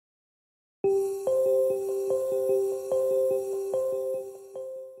Hi,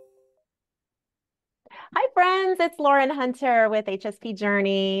 friends. It's Lauren Hunter with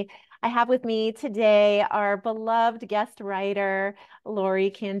HSPJourney. I have with me today our beloved guest writer,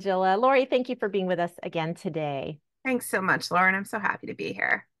 Lori Cangilla. Lori, thank you for being with us again today. Thanks so much, Lauren. I'm so happy to be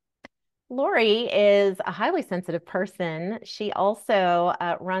here. Lori is a highly sensitive person. She also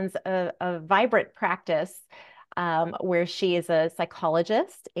runs a vibrant practice where she is a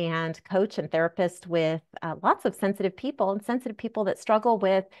psychologist and coach and therapist with lots of sensitive people and sensitive people that struggle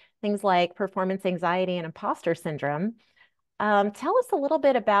with things like performance anxiety and imposter syndrome. Tell us a little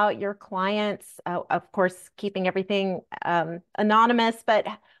bit about your clients, of course, keeping everything anonymous, but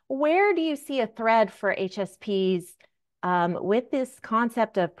where do you see a thread for HSPs with this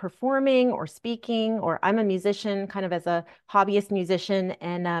concept of performing or speaking? Or I'm a musician, kind of as a hobbyist musician.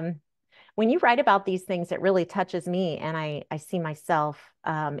 And when you write about these things, it really touches me. And I see myself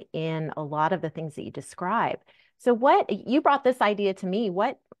in a lot of the things that you describe. So what you brought this idea to me.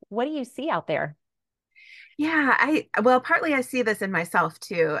 What do you see out there? Yeah, well, partly I see this in myself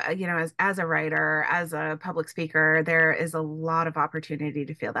too. As a writer, as a public speaker, there is a lot of opportunity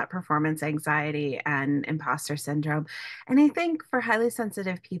to feel that performance anxiety and imposter syndrome. And I think for highly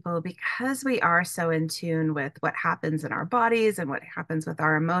sensitive people, because we are so in tune with what happens in our bodies and what happens with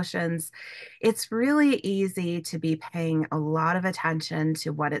our emotions, it's really easy to be paying a lot of attention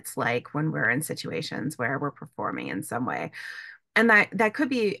to what it's like when we're in situations where we're performing in some way. And that could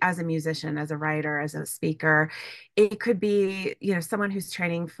be as a musician, as a writer, as a speaker. It could be, someone who's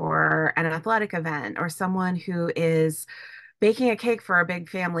training for an athletic event or someone who is baking a cake for a big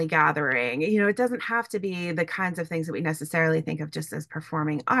family gathering. It doesn't have to be the kinds of things that we necessarily think of just as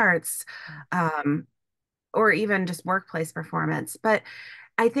performing arts, um, or even just workplace performance. But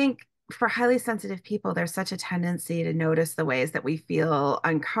I think for highly sensitive people, there's such a tendency to notice the ways that we feel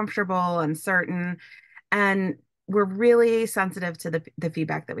uncomfortable, uncertain, and we're really sensitive to the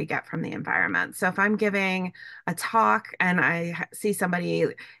feedback that we get from the environment. So if I'm giving a talk and I see somebody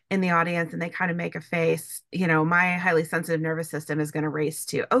in the audience and they kind of make a face, my highly sensitive nervous system is going to race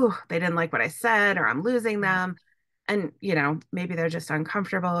to, oh, they didn't like what I said, or I'm losing Right, them. And, maybe they're just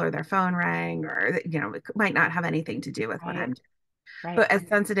uncomfortable or their phone rang, or, it might not have anything to do with what right, I'm. right. But as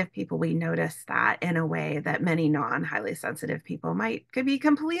sensitive people, we notice that in a way that many non-highly sensitive people could be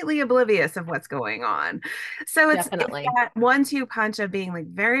completely oblivious of what's going on. So it's Definitely. that one-two punch of being like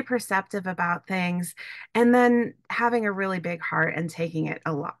very perceptive about things, and then having a really big heart and taking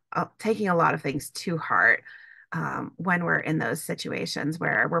a lot of things to heart when we're in those situations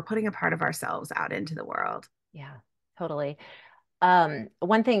where we're putting a part of ourselves out into the world. Yeah, totally.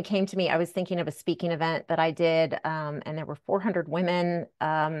 One thing came to me, I was thinking of a speaking event that I did, and there were 400 women,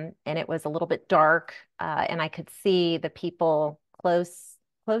 and it was a little bit dark, and I could see the people close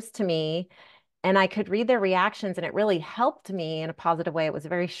to me, and I could read their reactions, and it really helped me in a positive way. It was a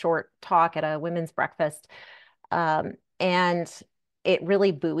very short talk at a women's breakfast, and it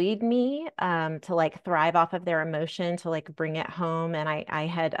really buoyed me to like thrive off of their emotion, to like bring it home. And I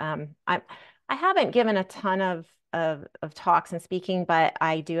haven't given a ton of talks and speaking, but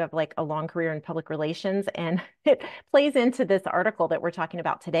I do have like a long career in public relations, and it plays into this article that we're talking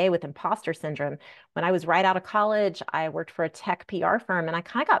about today with imposter syndrome. When I was right out of college, I worked for a tech PR firm, and I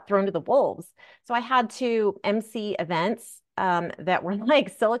kind of got thrown to the wolves. So I had to MC events that were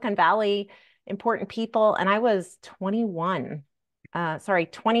like Silicon Valley important people, and I was 21. Sorry,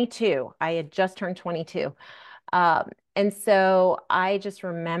 22. I had just turned 22. And so I just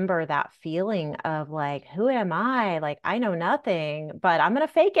remember that feeling of like, who am I? Like, I know nothing, but I'm going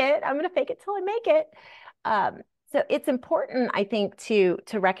to fake it. I'm going to fake it till I make it. Um, so it's important, I think, to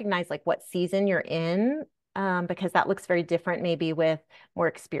recognize like what season you're in, because that looks very different, maybe with more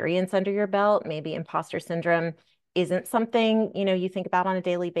experience under your belt. Maybe imposter syndrome isn't something, you think about on a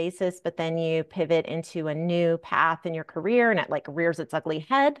daily basis, but then you pivot into a new path in your career and it like rears its ugly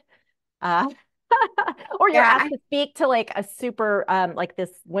head. Uh, or you're Yeah, asked to speak to like a super like this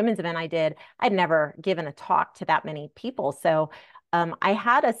women's event I did. I'd never given a talk to that many people. So I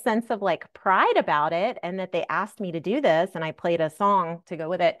had a sense of like pride about it and that they asked me to do this and I played a song to go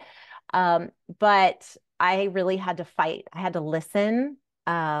with it. But I really had to fight. I had to listen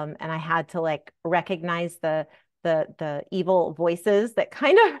and I had to like recognize the evil voices that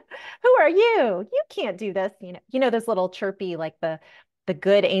kind of, who are you? You can't do this. Those little chirpy like the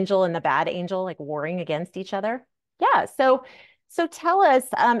good angel and the bad angel like warring against each other. Yeah. So tell us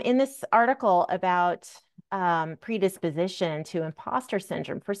in this article about predisposition to imposter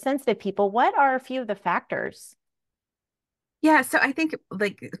syndrome for sensitive people, what are a few of the factors? Yeah, so I think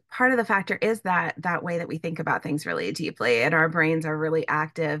like part of the factor is that way that we think about things really deeply and our brains are really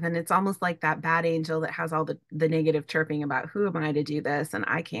active and it's almost like that bad angel that has all the negative chirping about who am I to do this and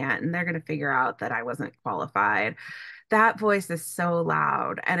I can't and they're going to figure out that I wasn't qualified. That voice is so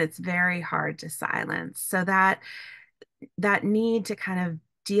loud and it's very hard to silence. So that need to kind of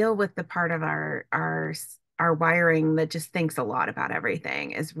deal with the part of our wiring that just thinks a lot about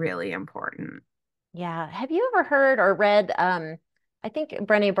everything is really important. Yeah. Have you ever heard or read, I think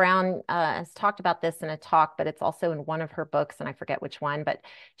Brené Brown has talked about this in a talk, but it's also in one of her books, and I forget which one, but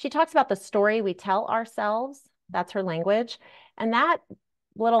she talks about the story we tell ourselves. That's her language. And that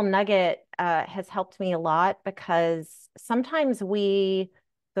little nugget has helped me a lot because sometimes we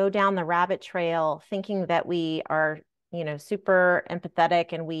go down the rabbit trail thinking that we are, super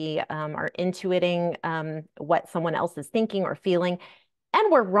empathetic and we are intuiting what someone else is thinking or feeling, and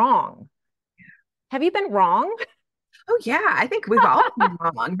we're wrong. Have you been wrong? Oh yeah, I think we've all been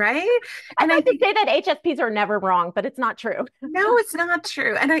wrong, right? I'd And I like to think say that HSPs are never wrong, but it's not true. no, it's not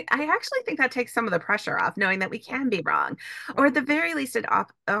true. And I actually think that takes some of the pressure off, knowing that we can be wrong. Or Yeah. at the very least,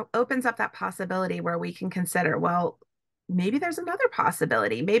 opens up that possibility where we can consider, well, maybe there's another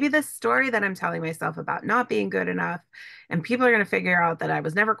possibility. Maybe this story that I'm telling myself about not being good enough, and people are going to figure out that I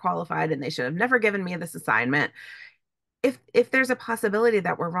was never qualified and they should have never given me this assignment. If there's a possibility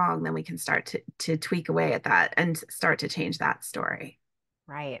that we're wrong, then we can start to tweak away at that and start to change that story.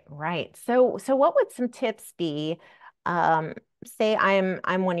 Right, right. So what would some tips be? Um, Say I'm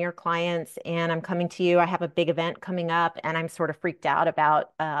one of your clients and I'm coming to you. I have a big event coming up and I'm sort of freaked out about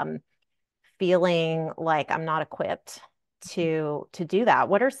feeling like I'm not equipped to do that.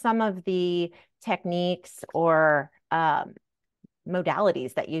 What are some of the techniques or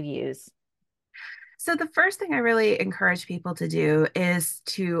modalities that you use? So the first thing I really encourage people to do is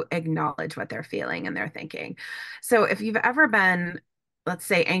to acknowledge what they're feeling and they're thinking. So if you've ever been, let's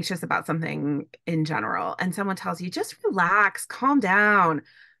say, anxious about something in general, and someone tells you, just relax, calm down,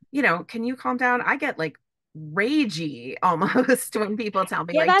 can you calm down? I get like ragey almost when people tell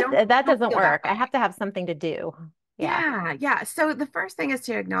me, Yeah, like, that don't doesn't feel that work. I way. have to have something to do. Yeah. Yeah, yeah. So the first thing is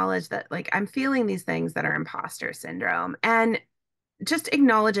to acknowledge that, like, I'm feeling these things that are imposter syndrome. And just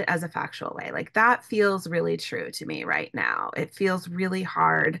acknowledge it as a factual way. Like that feels really true to me right now. It feels really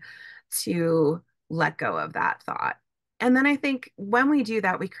hard to let go of that thought. And then I think when we do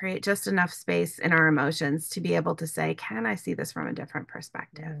that, we create just enough space in our emotions to be able to say, can I see this from a different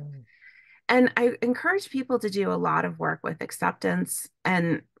perspective? Mm, And I encourage people to do a lot of work with acceptance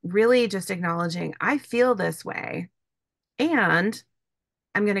and really just acknowledging, I feel this way, and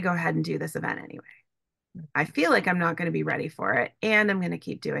I'm going to go ahead and do this event anyway. I feel like I'm not going to be ready for it, and I'm going to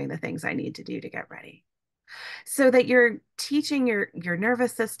keep doing the things I need to do to get ready. So that you're teaching your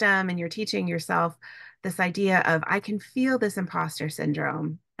nervous system and you're teaching yourself this idea of I can feel this imposter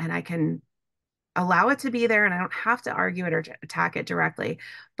syndrome and I can allow it to be there and I don't have to argue it or attack it directly,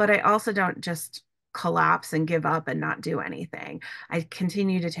 but I also don't just collapse and give up and not do anything. I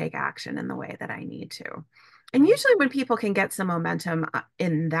continue to take action in the way that I need to. And right. usually, when people can get some momentum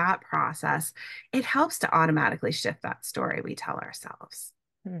in that process, it helps to automatically shift that story we tell ourselves.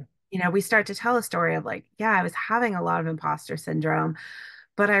 Hmm. We start to tell a story of like, yeah, I was having a lot of imposter syndrome,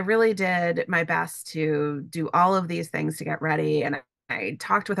 but I really did my best to do all of these things to get ready. And I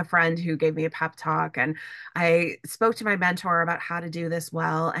talked with a friend who gave me a pep talk, and I spoke to my mentor about how to do this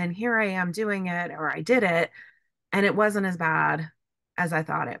well. And here I am doing it, or I did it, and it wasn't as bad as I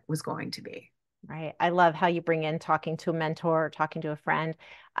thought it was going to be. Right. I love how you bring in talking to a mentor or talking to a friend.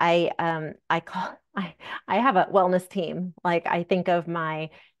 I call I have a wellness team. Like I think of my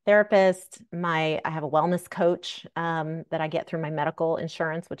therapist, I have a wellness coach that I get through my medical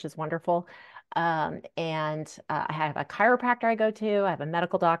insurance, which is wonderful. And I have a chiropractor I go to. I have a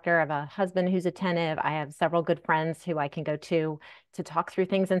medical doctor. I have a husband who's attentive. I have several good friends who I can go to talk through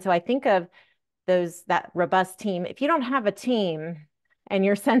things. And so I think of that robust team. If you don't have a team and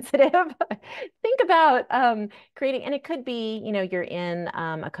you're sensitive, think about creating, and it could be, you're in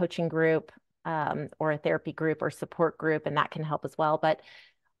a coaching group or a therapy group or support group, and that can help as well. But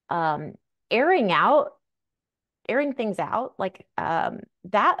um, airing out, airing things out, like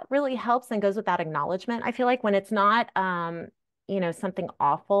that really helps and goes with that acknowledgement. I feel like when it's not, something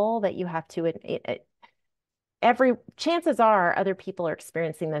awful that you have to every chances are other people are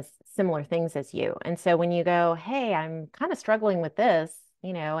experiencing this similar things as you. And so when you go, hey, I'm kind of struggling with this,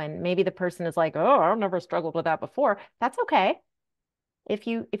 and maybe the person is like, oh, I've never struggled with that before. That's okay. If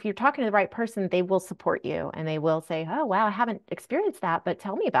you're talking to the right person, they will support you and they will say, oh, wow, I haven't experienced that, but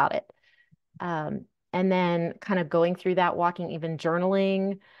tell me about it. And then kind of going through that, walking, even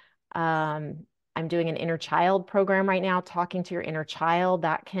journaling, um, I'm doing an inner child program right now, talking to your inner child.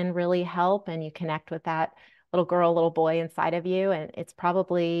 That can really help. And you connect with that little girl, little boy inside of you. And it's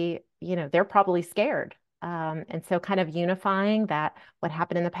probably, they're probably scared. And so kind of unifying that what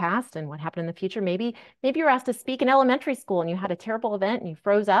happened in the past and what happened in the future. Maybe you were asked to speak in elementary school and you had a terrible event and you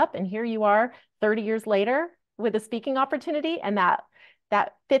froze up, and here you are 30 years later with a speaking opportunity, and that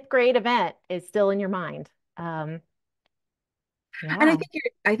fifth grade event is still in your mind. And Yeah.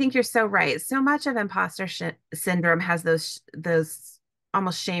 I think you're so right. So much of imposter syndrome has those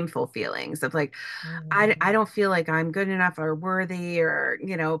almost shameful feelings of like, I Mhm. don't feel like I'm good enough or worthy, or,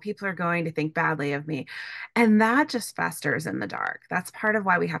 people are going to think badly of me. And that just festers in the dark. That's part of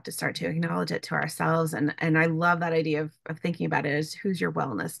why we have to start to acknowledge it to ourselves. And I love that idea of thinking about it as, who's your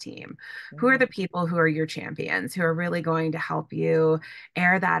wellness team? Who are Yeah. the people who are your champions, who are really going to help you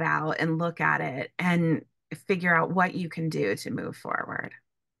air that out and look at it and figure out what you can do to move forward.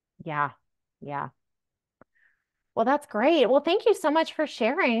 Yeah. Yeah. Well, that's great. Well, thank you so much for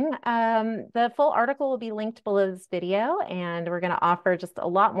sharing. The full article will be linked below this video, and we're going to offer just a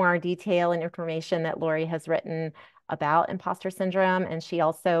lot more detail and information that Lori has written about imposter syndrome. And she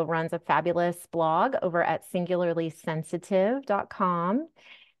also runs a fabulous blog over at singularlysensitive.com.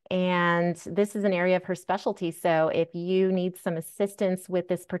 And this is an area of her specialty. So if you need some assistance with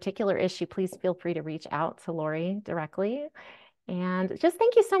this particular issue, please feel free to reach out to Lori directly. And just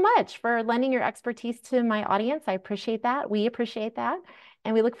thank you so much for lending your expertise to my audience. I appreciate that. We appreciate that.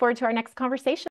 And we look forward to our next conversation.